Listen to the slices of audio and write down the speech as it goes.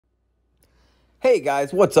Hey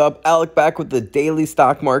guys, what's up? Alec back with the daily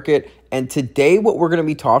stock market. And today, what we're going to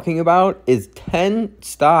be talking about is 10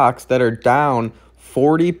 stocks that are down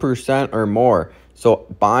 40% or more. So,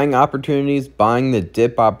 buying opportunities, buying the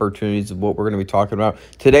dip opportunities is what we're going to be talking about.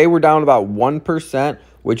 Today, we're down about 1%,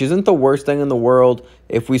 which isn't the worst thing in the world.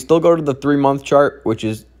 If we still go to the 3-month chart, which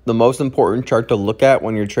is the most important chart to look at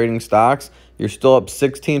when you're trading stocks, you're still up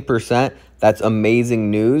 16%. That's amazing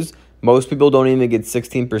news. Most people don't even get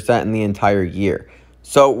 16% in the entire year.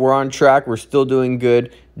 So we're on track. We're still doing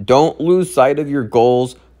good. Don't lose sight of your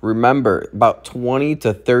goals. Remember, about 20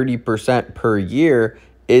 to 30% per year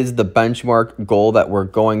is the benchmark goal that we're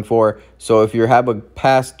going for. So if you have a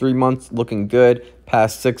past 3 months looking good,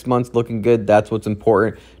 past 6 months looking good, that's what's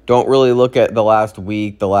important. Don't really look at the last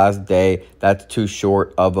week, the last day. That's too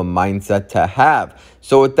short of a mindset to have.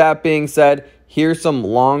 So with that being said, here's some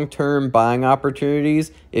long-term buying opportunities.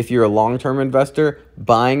 If you're a long-term investor,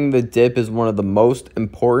 buying the dip is one of the most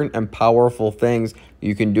important and powerful things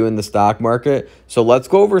you can do in the stock market. So let's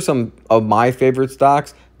go over some of my favorite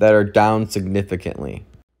stocks that are down significantly.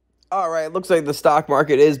 All right, looks like the stock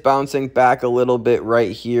market is bouncing back a little bit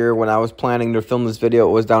right here. When I was planning to film this video,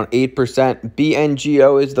 it was down 8%.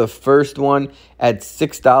 BNGO is the first one at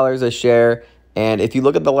 $6 a share. And if you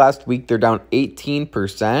look at the last week, they're down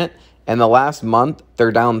 18%. And the last month,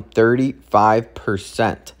 they're down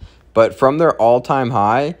 35%. But from their all-time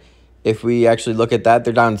high, if we actually look at that,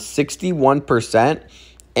 they're down 61%.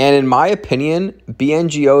 And in my opinion,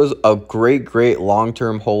 BNGO is a great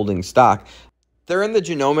long-term holding stock. They're in the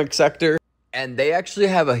genomic sector, and they actually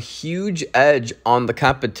have a huge edge on the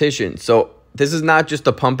competition. So this is not just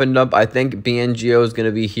a pump and dump. I think BNGO is going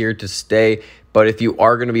to be here to stay. But if you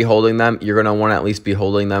are going to be holding them, you're going to want to at least be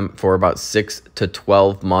holding them for about 6 to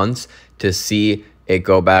 12 months to see it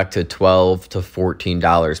go back to $12 to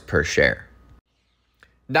 $14 per share.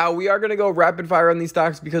 Now, we are going to go rapid fire on these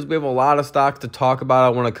stocks because we have a lot of stocks to talk about. I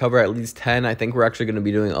want to cover at least 10. I think we're actually going to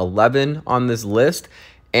be doing 11 on this list.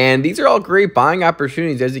 And these are all great buying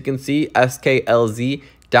opportunities. As you can see, SKLZ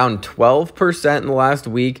down 12% in the last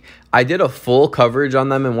week. I did a full coverage on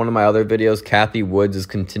them in one of my other videos. Kathy Woods is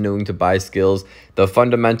continuing to buy skills. The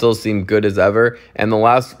fundamentals seem good as ever. And the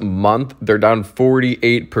last month, they're down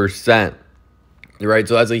 48%. Right?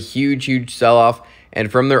 So that's a huge sell-off. And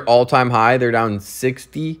from their all-time high, they're down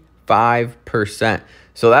 65%.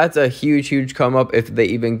 So that's a huge come up. If they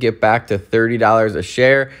even get back to $30 a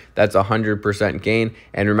share, that's a 100% gain.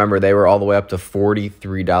 And remember, they were all the way up to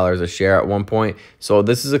 $43 a share at one point. So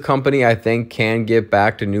this is a company I think can get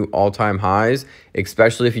back to new all-time highs,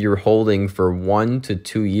 especially if you're holding for 1 to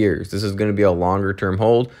 2 years. This is going to be a longer term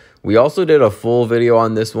hold. We also did a full video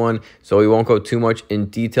on this one, so we won't go too much in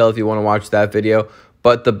detail if you want to watch that video.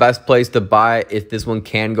 But the best place to buy, if this one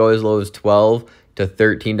can go as low as $12 to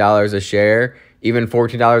 $13 a share, even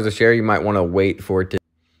 $14 a share, you might want to wait for it to.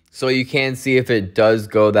 So you can see if it does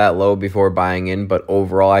go that low before buying in. But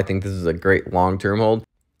overall, I think this is a great long-term hold.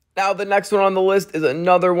 Now, the next one on the list is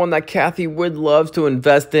another one that Kathy Wood loves to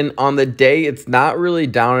invest in. On the day, it's not really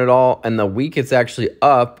down at all. And the week, it's actually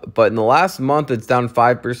up. But in the last month, it's down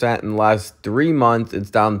 5%. In the last 3 months, it's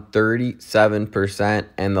down 37%.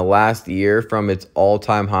 And the last year from its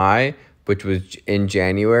all-time high, which was in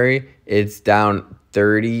January, it's down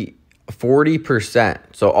 40%.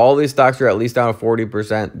 So all these stocks are at least down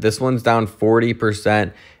 40%. This one's down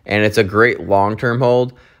 40%, and it's a great long-term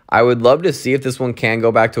hold. I would love to see if this one can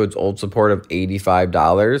go back to its old support of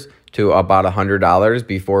 $85 to about $100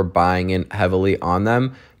 before buying in heavily on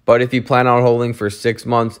them. But if you plan on holding for 6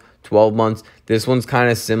 months, 12 months, this one's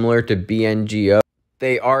kind of similar to BNGO.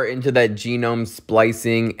 They are into that genome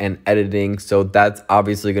splicing and editing, so that's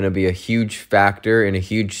obviously going to be a huge factor and a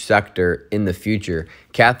huge sector in the future.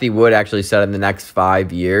 Kathy Wood actually said in the next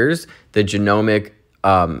 5 years, the genomic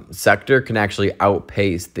sector can actually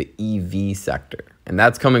outpace the EV sector, and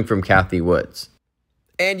that's coming from Kathy Woods.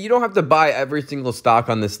 And you don't have to buy every single stock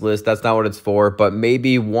on this list. That's not what it's for, but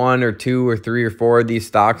maybe 1 or 2 or 3 or 4 of these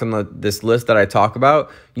stocks on this list that I talk about,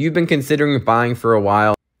 you've been considering buying for a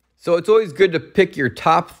while. So it's always good to pick your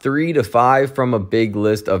top 3 to 5 from a big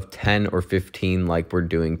list of 10 or 15 like we're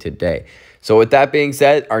doing today. So with that being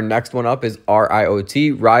said, our next one up is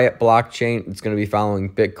RIOT, Riot Blockchain. It's going to be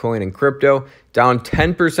following Bitcoin and crypto. Down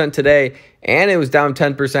 10% today, and it was down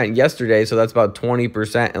 10% yesterday, so that's about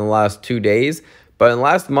 20% in the last 2 days. But in the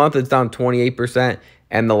last month, it's down 28%,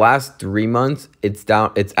 and the last 3 months, it's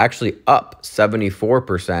actually up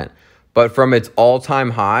 74%. But from its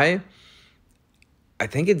all-time high, I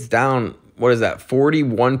think it's down, what is that,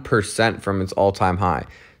 41% from its all-time high.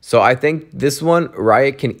 So I think this one,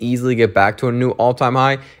 Riot, can easily get back to a new all-time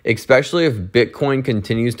high, especially if Bitcoin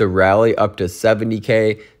continues to rally up to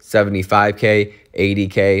 70K, 75K,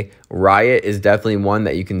 80K. Riot is definitely one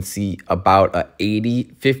that you can see about a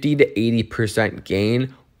 50 to 80%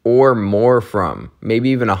 gain or more from, maybe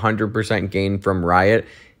even 100% gain from Riot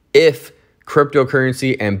if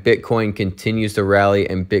cryptocurrency and Bitcoin continues to rally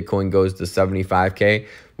and Bitcoin goes to 75K,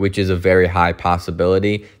 which is a very high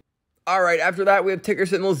possibility. All right, after that, we have ticker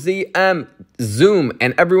symbol ZM, Zoom,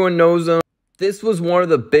 and everyone knows them. This was one of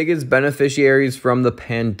the biggest beneficiaries from the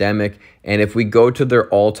pandemic, and if we go to their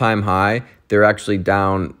all-time high, they're actually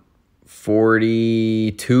down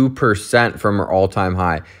 42% from our all-time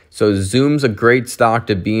high. So Zoom's a great stock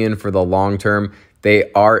to be in for the long term.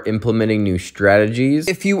 They are implementing new strategies.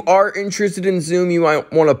 If you are interested in Zoom, you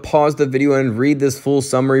might want to pause the video and read this full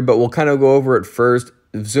summary, but we'll kind of go over it first.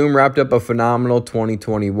 Zoom wrapped up a phenomenal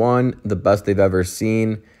 2021, the best they've ever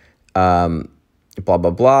seen. Blah,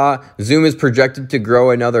 blah, blah. Zoom is projected to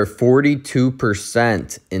grow another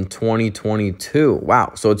 42% in 2022.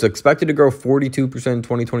 Wow. So it's expected to grow 42% in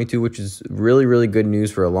 2022, which is really, really good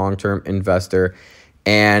news for a long-term investor.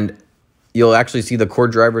 And you'll actually see the core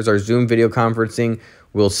drivers are Zoom video conferencing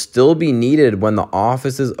will still be needed when the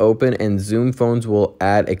office is open, and Zoom phones will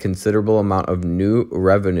add a considerable amount of new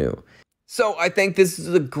revenue. So I think this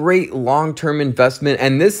is a great long-term investment,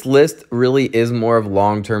 and this list really is more of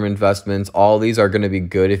long-term investments. All these are going to be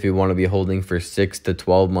good if you want to be holding for 6 to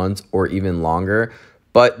 12 months or even longer.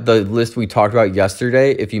 But the list we talked about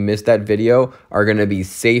yesterday, if you missed that video, are going to be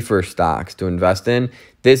safer stocks to invest in.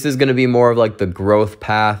 This is going to be more of like the growth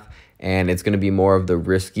path, and it's going to be more of the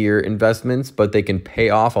riskier investments, but they can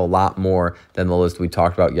pay off a lot more than the list we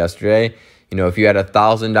talked about yesterday. You know, if you had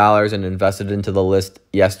 $1,000 and invested into the list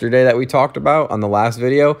yesterday that we talked about on the last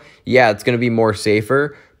video, yeah, it's going to be more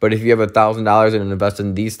safer. But if you have $1,000 and invest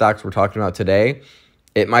in these stocks we're talking about today,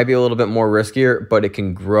 it might be a little bit more riskier, but it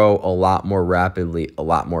can grow a lot more rapidly, a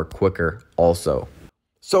lot more quicker also.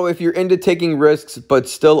 So if you're into taking risks, but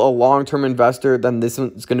still a long-term investor, then this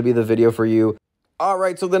one's going to be the video for you. All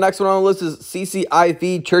right, so the next one on the list is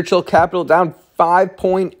CCIV, Churchill Capital, down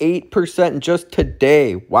 5.8% just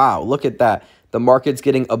today. Wow, look at that. The market's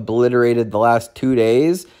getting obliterated the last 2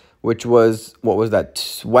 days, which was, what was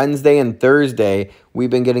that, Wednesday and Thursday. We've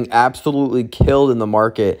been getting absolutely killed in the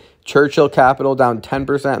market. Churchill Capital down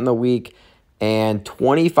 10% in the week and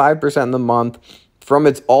 25% in the month. From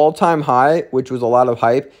its all-time high, which was a lot of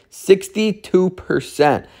hype,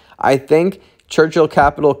 62%. I think Churchill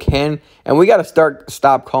Capital can, and we got to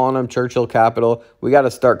stop calling them Churchill Capital. We got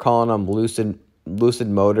to start calling them Lucid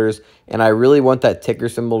Motors, and I really want that ticker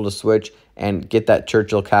symbol to switch and get that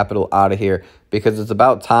Churchill Capital out of here, because it's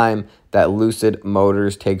about time that Lucid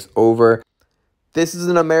Motors takes over. This is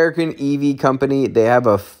an American EV company. They have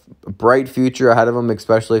a bright future ahead of them,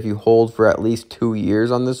 especially if you hold for at least 2 years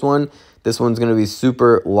on this one. This one's going to be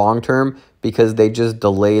super long-term because they just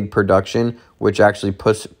delayed production, which actually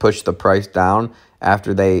pushed the price down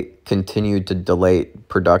after they continued to delay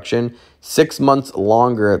production 6 months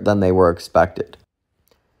longer than they were expected.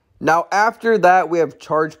 Now, after that, we have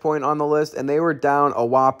ChargePoint on the list, and they were down a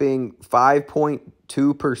whopping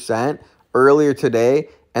 5.2% earlier today.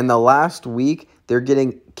 And the last week, they're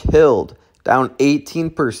getting killed, down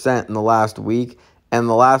 18% in the last week, and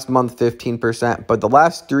the last month, 15%. But the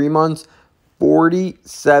last 3 months,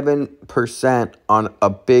 47% on a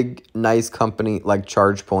big, nice company like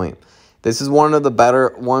ChargePoint. This is one of the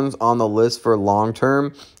better ones on the list for long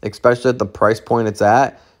term, especially at the price point it's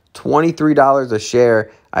at. $23 a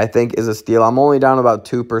share, I think, is a steal. I'm only down about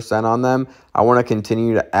 2% on them. I want to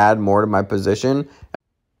continue to add more to my position.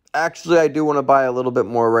 Actually, I do want to buy a little bit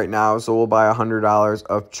more right now, so we'll buy $100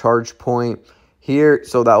 of ChargePoint here.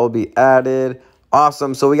 So that will be added.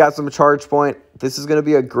 Awesome. So we got some ChargePoint. This is going to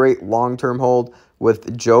be a great long-term hold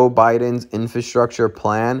with Joe Biden's infrastructure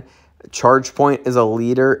plan. ChargePoint is a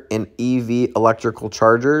leader in EV electrical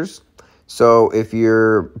chargers. So if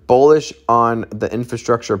you're bullish on the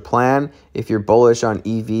infrastructure plan, if you're bullish on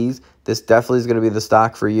EVs, this definitely is going to be the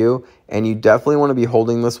stock for you. And you definitely want to be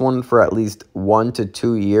holding this one for at least 1 to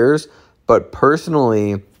 2 years. But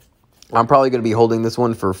personally, I'm probably going to be holding this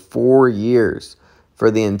one for 4 years for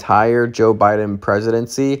the entire Joe Biden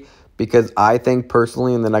presidency, because I think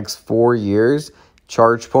personally in the next 4 years,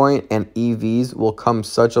 ChargePoint and EVs will come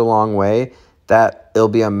such a long way that it'll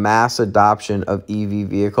be a mass adoption of EV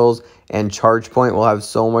vehicles, and ChargePoint will have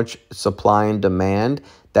so much supply and demand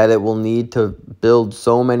that it will need to build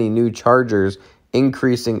so many new chargers,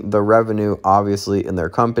 increasing the revenue, obviously, in their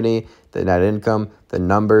company, the net income, the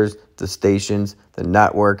numbers, the stations, the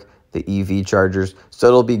network. the EV chargers. So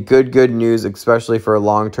it'll be good news, especially for a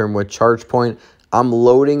long term with ChargePoint. I'm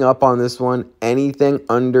loading up on this one. Anything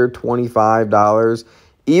under $25,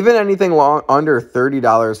 even anything under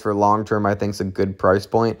 $30 for long term, I think is a good price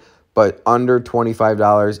point. But under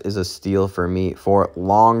 $25 is a steal for me for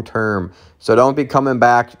long term. So don't be coming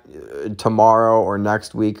back tomorrow or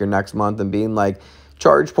next week or next month and being like,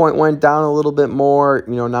 ChargePoint went down a little bit more.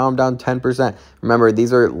 Now I'm down 10%. Remember,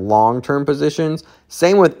 these are long-term positions.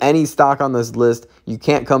 Same with any stock on this list. You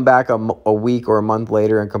can't come back a week or a month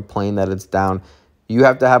later and complain that it's down. You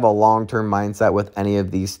have to have a long-term mindset with any of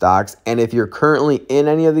these stocks. And if you're currently in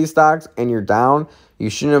any of these stocks and you're down, you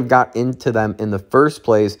shouldn't have got into them in the first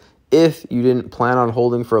place if you didn't plan on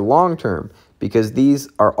holding for long-term, because these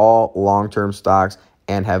are all long-term stocks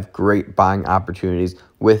and have great buying opportunities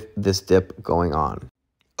with this dip going on.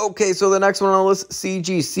 Okay, so the next one on the list,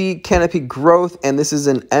 CGC, Canopy Growth, and this is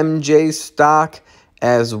an MJ stock.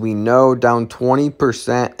 As we know, down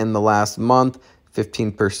 20% in the last month,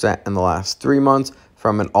 15% in the last 3 months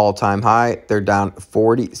from an all-time high. They're down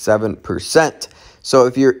 47%. So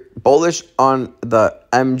if you're bullish on the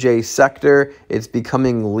MJ sector, it's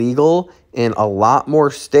becoming legal in a lot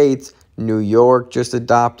more states. New York just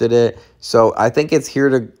adopted it. So I think it's here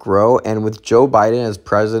to grow. And with Joe Biden as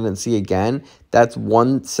presidency again, that's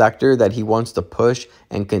one sector that he wants to push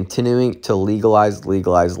and continuing to legalize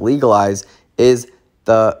is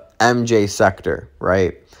the MJ sector,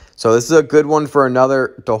 right? So this is a good one for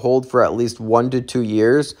another to hold for at least 1 to 2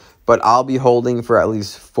 years, but I'll be holding for at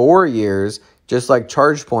least 4 years, just like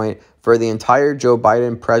ChargePoint, for the entire Joe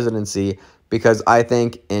Biden presidency, because I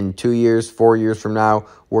think in 2 years, 4 years from now,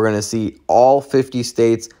 we're going to see all 50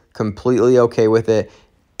 states completely okay with it.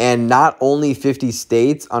 And not only 50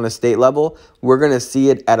 states on a state level, we're going to see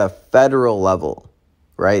it at a federal level,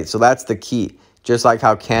 right? So that's the key. Just like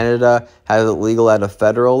how Canada has it legal at a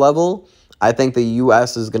federal level, I think the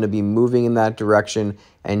U.S. is going to be moving in that direction,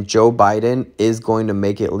 and Joe Biden is going to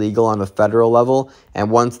make it legal on a federal level. And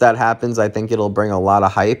once that happens, I think it'll bring a lot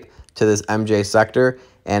of hype to this MJ sector,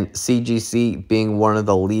 and CGC being one of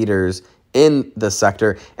the leaders in the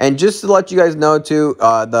sector. And just to let you guys know too,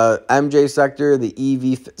 the MJ sector, the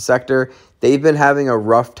EV sector, they've been having a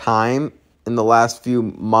rough time in the last few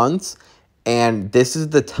months, and this is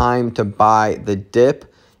the time to buy the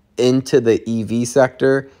dip into the EV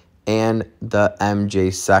sector and the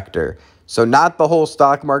MJ sector. So not the whole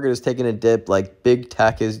stock market is taking a dip. Like big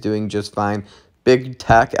tech is doing just fine. Big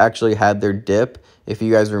tech actually had their dip, if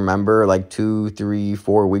you guys remember, like 2, 3,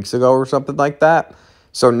 4 weeks ago or something like that.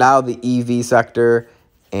 So now the EV sector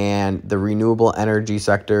and the renewable energy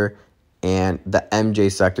sector and the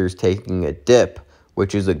MJ sector is taking a dip,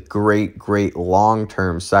 which is a great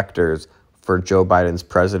long-term sectors for Joe Biden's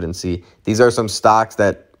presidency. These are some stocks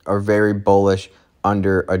that are very bullish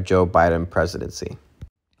under a Joe Biden presidency.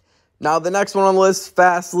 Now, the next one on the list,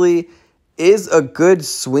 Fastly, is a good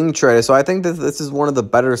swing trade. So I think that this is one of the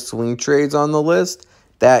better swing trades on the list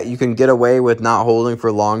that you can get away with not holding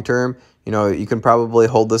for long term. You can probably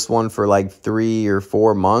hold this one for like 3 or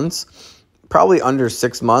 4 months, probably under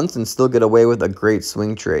 6 months, and still get away with a great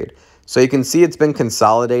swing trade. So you can see it's been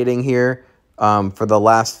consolidating here for the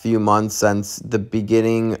last few months since the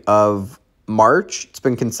beginning of March. It's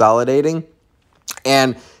been consolidating.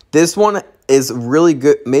 And this one is really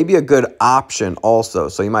good, maybe a good option also.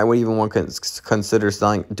 So you might even want to consider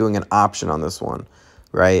doing an option on this one,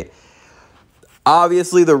 right?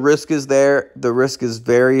 Obviously, the risk is there. The risk is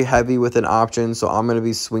very heavy with an option, so I'm going to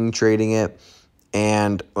be swing trading it.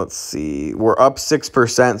 And let's see, we're up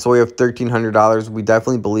 6%, so we have $1,300. We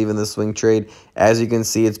definitely believe in this swing trade. As you can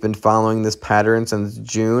see, it's been following this pattern since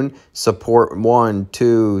June. Support 1,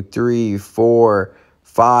 2, 3, 4,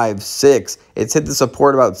 5, 6. It's hit the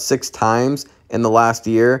support about 6 times in the last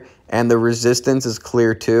year, and the resistance is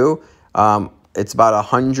clear too. It's about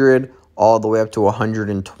 100 all the way up to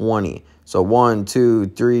 120. So 1, 2,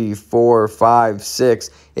 3, 4, 5, 6.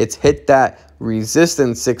 It's hit that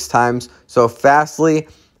resistance 6 times. So Fastly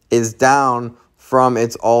is down from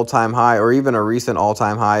its all-time high, or even a recent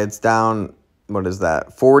all-time high. It's down,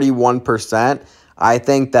 41%. I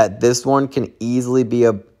think that this one can easily be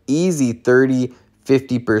a easy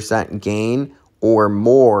 30-50% gain or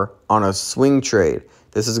more on a swing trade.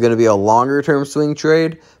 This is going to be a longer term swing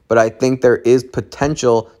trade, but I think there is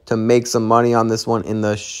potential to make some money on this one in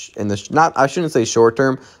the not, I shouldn't say short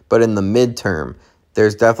term, but in the midterm.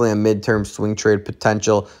 There's definitely a midterm swing trade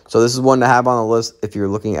potential. So this is one to have on the list if you're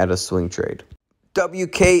looking at a swing trade.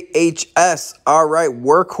 WKHS, all right,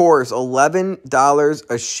 Workhorse, $11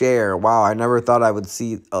 a share. Wow, I never thought I would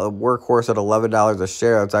see a Workhorse at $11 a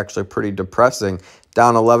share. That's actually pretty depressing.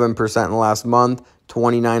 Down 11% in the last month,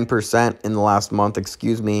 29% in the last month,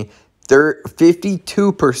 excuse me,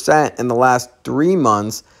 52% in the last 3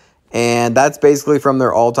 months, and that's basically from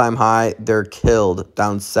their all-time high. They're killed,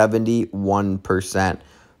 down 71%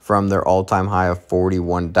 from their all-time high of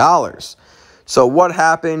 $41. So what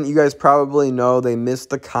happened? You guys probably know they missed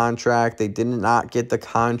the contract. They did not get the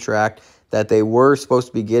contract that they were supposed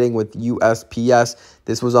to be getting with USPS.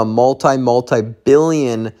 This was a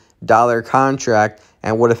multi-billion dollar contract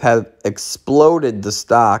and would have had exploded the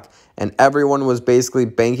stock. And everyone was basically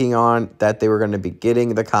banking on that they were going to be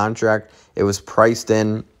getting the contract. It was priced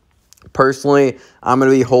in. Personally, I'm going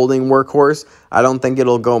to be holding Workhorse. I don't think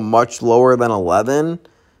it'll go much lower than 11.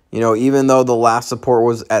 You know, even though the last support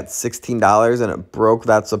was at $16 and it broke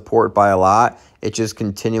that support by a lot, it's just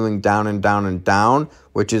continuing down and down and down,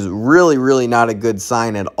 which is really, really not a good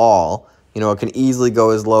sign at all. You know, it can easily go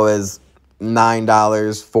as low as $9,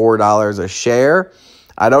 $4 a share.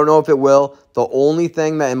 I don't know if it will. The only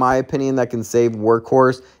thing that, in my opinion, that can save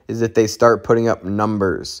Workhorse is if they start putting up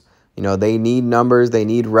numbers. You know, they need numbers, they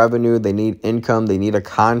need revenue, they need income, they need a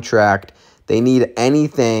contract, they need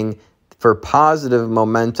anything for positive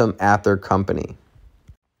momentum at their company.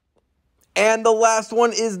 And the last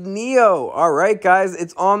one is NIO. All right, guys,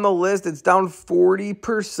 it's on the list. It's down 40%,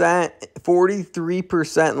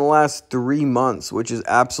 43% in the last 3 months, which is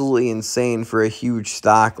absolutely insane for a huge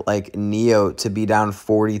stock like NIO to be down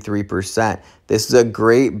 43%. This is a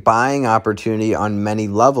great buying opportunity on many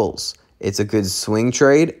levels. It's a good swing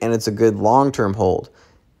trade, and it's a good long-term hold.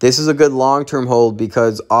 This is a good long-term hold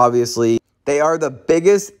because obviously they are the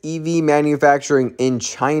biggest EV manufacturing in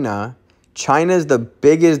China. China is the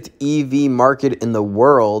biggest EV market in the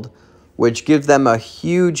world, which gives them a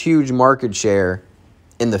huge, huge market share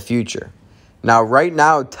in the future. Now, right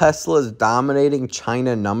now, Tesla is dominating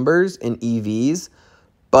China numbers in EVs,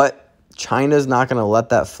 but China's not going to let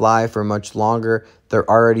that fly for much longer. They're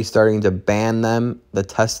already starting to ban them, the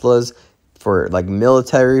Teslas, for like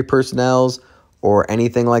military personnel or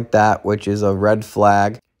anything like that, which is a red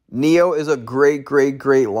flag. NIO is a great, great,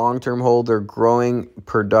 great long-term hold. They're growing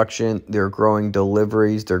production. They're growing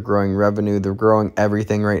deliveries. They're growing revenue. They're growing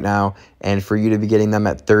everything right now. And for you to be getting them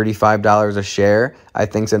at $35 a share, I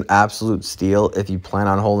think is an absolute steal if you plan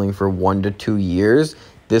on holding for 1 to 2 years.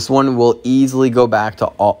 This one will easily go back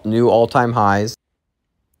to new all-time highs.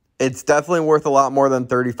 It's definitely worth a lot more than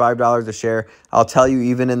 $35 a share. I'll tell you,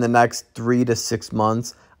 even in the next 3 to 6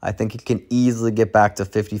 months, I think it can easily get back to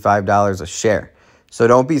 $55 a share. So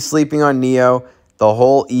don't be sleeping on NIO. The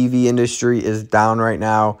whole EV industry is down right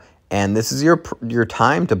now, and this is your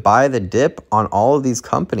time to buy the dip on all of these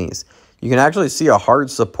companies. You can actually see a hard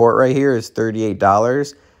support right here is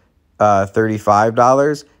 $38,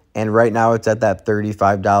 $35, and right now it's at that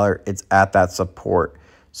 $35. It's at that support.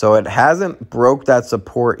 So it hasn't broke that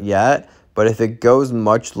support yet, but if it goes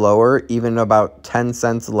much lower, even about 10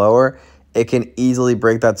 cents lower, it can easily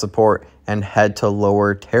break that support and head to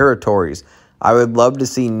lower territories. I would love to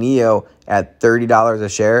see NIO at $30 a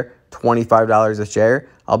share, $25 a share.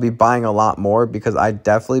 I'll be buying a lot more because I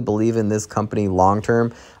definitely believe in this company long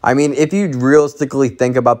term. I mean, if you realistically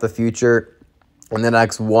think about the future in the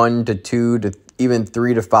next 1 to 2 to even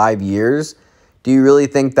 3 to 5 years, do you really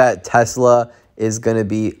think that Tesla is going to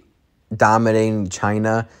be dominating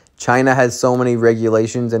China? China has so many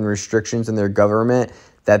regulations and restrictions in their government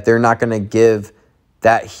that they're not going to give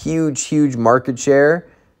that huge, huge market share,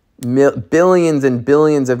 billions and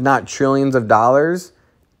billions, if not trillions of dollars,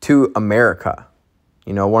 to America,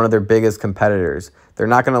 you know, one of their biggest competitors. They're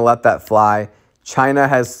not going to let that fly. China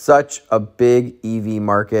has such a big EV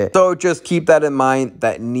market. So just keep that in mind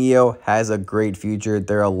that NIO has a great future.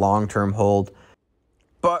 They're a long-term hold.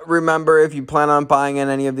 But remember, if you plan on buying in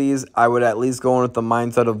any of these, I would at least go in with the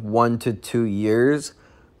mindset of 1 to 2 years,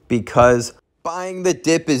 because buying the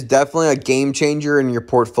dip is definitely a game changer in your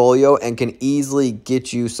portfolio and can easily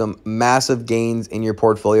get you some massive gains in your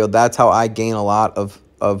portfolio. That's how I gain a lot of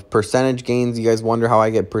percentage gains. You guys wonder how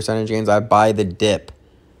I get percentage gains? I buy the dip,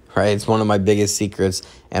 right? It's one of my biggest secrets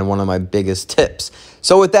and one of my biggest tips.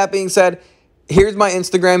 So with that being said, here's my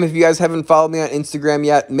Instagram. If you guys haven't followed me on Instagram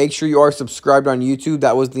yet, make sure you are subscribed on YouTube.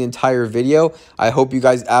 That was the entire video. I hope you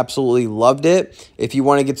guys absolutely loved it. If you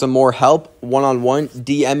want to get some more help one-on-one,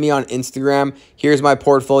 DM me on Instagram. Here's my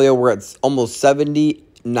portfolio. We're at almost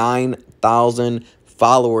 79,000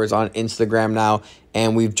 followers on Instagram now,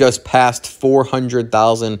 and we've just passed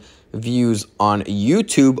 400,000 views on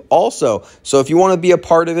YouTube also. So if you want to be a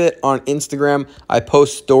part of it on Instagram, I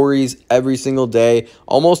post stories every single day,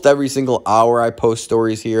 almost every single hour. I post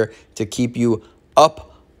stories here to keep you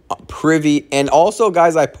up privy. And also,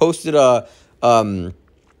 guys, I posted a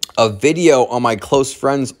a video on my close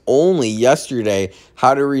friends only yesterday,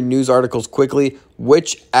 how to read news articles quickly,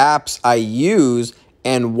 which apps I use,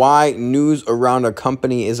 and why news around a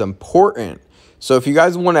company is important. So if you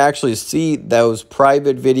guys want to actually see those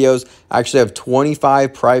private videos, I actually have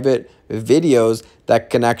 25 private videos that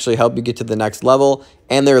can actually help you get to the next level,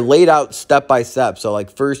 and they're laid out step by step. So like,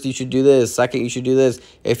 first you should do this, second you should do this.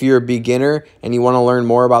 If you're a beginner and you want to learn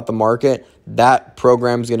more about the market, that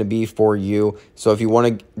program is going to be for you. So if you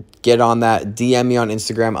want to get on that, DM me on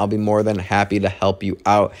Instagram. I'll be more than happy to help you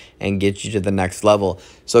out and get you to the next level.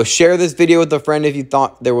 So share this video with a friend if you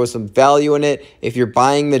thought there was some value in it. If you're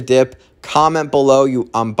buying the dip, comment below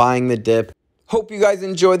I'm buying the dip. Hope you guys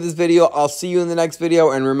enjoyed this video. I'll see you in the next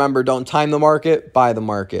video. And remember, don't time the market, buy the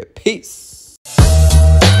market. Peace.